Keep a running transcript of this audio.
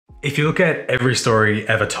If you look at every story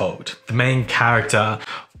ever told, the main character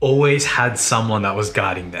always had someone that was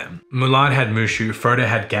guiding them. Mulan had Mushu, Frodo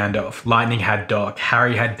had Gandalf, Lightning had Doc,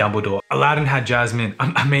 Harry had Dumbledore, Aladdin had Jasmine,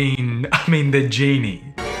 I mean the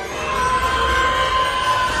genie.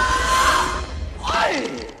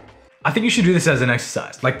 I think you should do this as an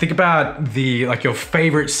exercise. Like think about your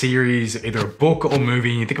favorite series, either a book or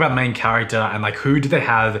movie. Think about the main character and like who did they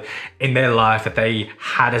have in their life that they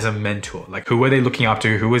had as a mentor? Like who were they looking up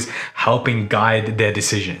to? Who was helping guide their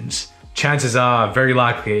decisions? Chances are very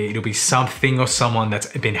likely it'll be something or someone that's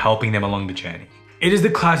been helping them along the journey. It is the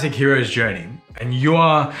classic hero's journey and you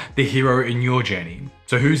are the hero in your journey.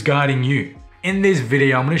 So who's guiding you? In this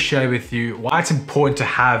video, I'm going to share with you why it's important to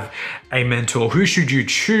have a mentor, who should you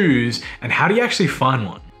choose, and how do you actually find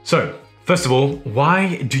one? So, first of all,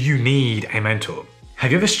 why do you need a mentor?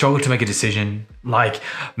 Have you ever struggled to make a decision? Like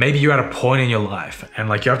maybe you're at a point in your life and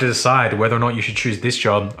like you have to decide whether or not you should choose this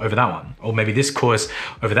job over that one, or maybe this course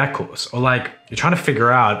over that course, or like you're trying to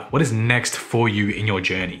figure out what is next for you in your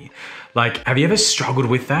journey. Like, have you ever struggled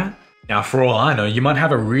with that? Now, for all I know, you might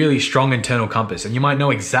have a really strong internal compass and you might know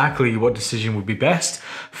exactly what decision would be best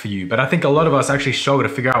for you. But I think a lot of us actually struggle to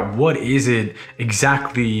figure out what is it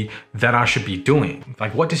exactly that I should be doing?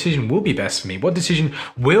 Like what decision will be best for me? What decision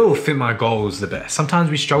will fit my goals the best? Sometimes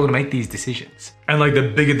we struggle to make these decisions. And like the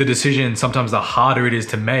bigger the decision, sometimes the harder it is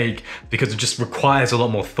to make because it just requires a lot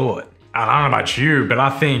more thought. I don't know about you, but I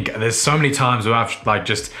think there's so many times where I've like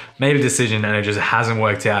just made a decision and it just hasn't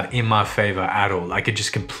worked out in my favor at all. Like it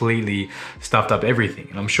just completely stuffed up everything.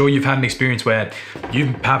 And I'm sure you've had an experience where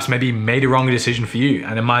you've perhaps maybe made a wrong decision for you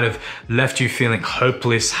and it might have left you feeling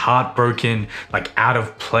hopeless, heartbroken, like out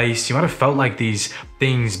of place. You might have felt like these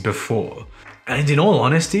things before. And in all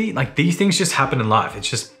honesty, like these things just happen in life. It's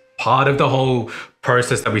just part of the whole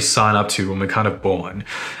process that we sign up to when we're kind of born.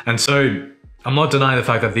 And so I'm not denying the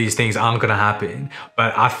fact that these things aren't gonna happen,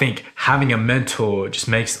 but I think having a mentor just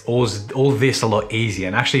makes all this a lot easier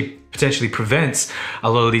and actually potentially prevents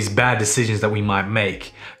a lot of these bad decisions that we might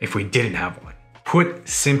make if we didn't have one. Put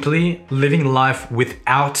simply, living life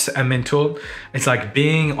without a mentor, it's like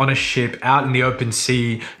being on a ship out in the open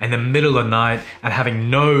sea in the middle of the night and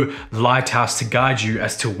having no lighthouse to guide you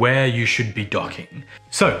as to where you should be docking.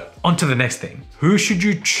 So, on to the next thing. Who should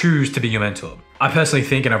you choose to be your mentor? I personally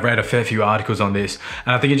think, and I've read a fair few articles on this,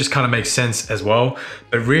 and I think it just kind of makes sense as well,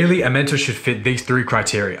 but really a mentor should fit these 3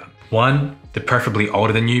 criteria. 1, they're preferably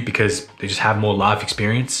older than you because they just have more life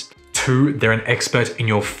experience. 2, they're an expert in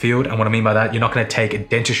your field. And what I mean by that, you're not gonna take a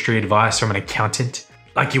dentistry advice from an accountant.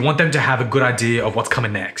 Like you want them to have a good idea of what's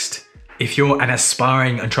coming next. If you're an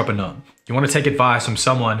aspiring entrepreneur, you wanna take advice from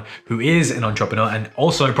someone who is an entrepreneur and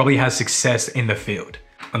also probably has success in the field.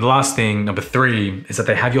 And the last thing, number 3, is that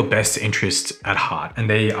they have your best interests at heart and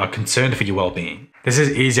they are concerned for your well-being. This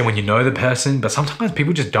is easier when you know the person, but sometimes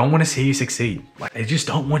people just don't want to see you succeed. Like they just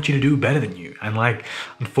don't want you to do better than you. And like,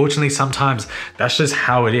 unfortunately, sometimes that's just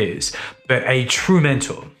how it is. But a true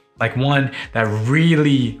mentor, like one that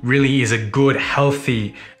really, really is a good,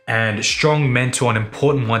 healthy, and strong mentor, an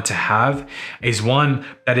important one to have, is one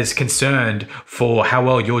that is concerned for how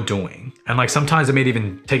well you're doing. And like sometimes it may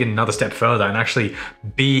even take it another step further and actually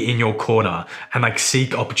be in your corner and like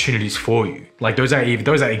seek opportunities for you. Like those are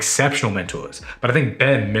exceptional mentors. But I think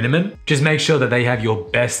bare minimum, just make sure that they have your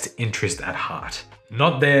best interest at heart.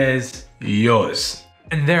 Not theirs, yours.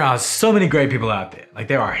 And there are so many great people out there. Like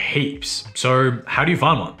there are heaps. So how do you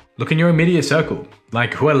find one? Look in your immediate circle.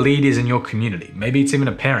 Like who are leaders in your community? Maybe it's even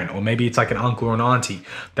a parent, or maybe it's like an uncle or an auntie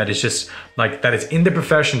that is just like, that is in the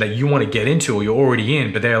profession that you want to get into or you're already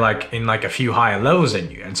in, but they're like in like a few higher levels than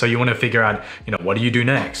you. And so you want to figure out, you know, what do you do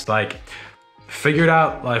next? Like figure it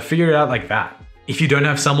out like that. If you don't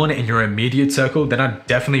have someone in your immediate circle, then I'd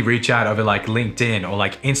definitely reach out over like LinkedIn or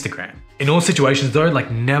like Instagram. In all situations though,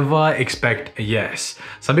 like never expect a yes.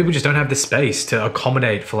 Some people just don't have the space to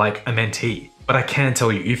accommodate for like a mentee. But I can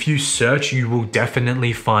tell you, if you search, you will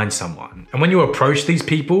definitely find someone. And when you approach these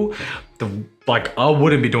people, I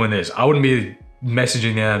wouldn't be doing this. I wouldn't be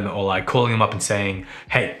messaging them or like calling them up and saying,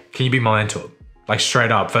 hey, can you be my mentor? Like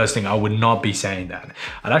straight up, first thing, I would not be saying that.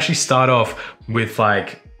 I'd actually start off with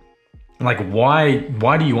like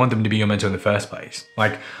why do you want them to be your mentor in the first place?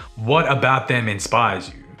 Like what about them inspires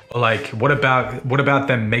you? Or like, what about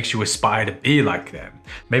them makes you aspire to be like them?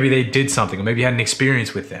 Maybe they did something, or maybe you had an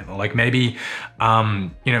experience with them, or like maybe,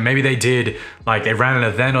 maybe they did, like they ran an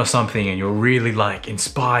event or something and you're really like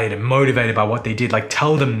inspired and motivated by what they did. Like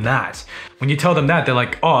tell them that. When you tell them that, they're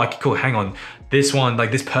like, oh, okay, cool, hang on. This one,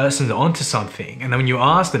 like this person's onto something. And then when you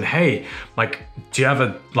ask them, hey, like, do you have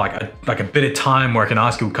a bit of time where I can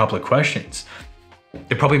ask you a couple of questions?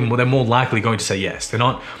 they're more likely going to say yes. They're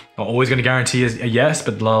not always going to guarantee a yes,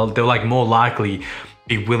 but they'll like more likely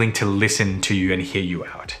be willing to listen to you and hear you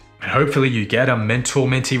out. And hopefully you get a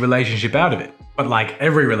mentor-mentee relationship out of it. But like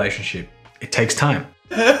every relationship, it takes time.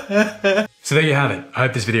 So there you have it. I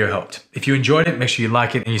hope this video helped. If you enjoyed it, make sure you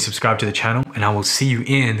like it and you subscribe to the channel, and I will see you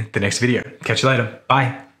in the next video. Catch you later.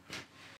 Bye.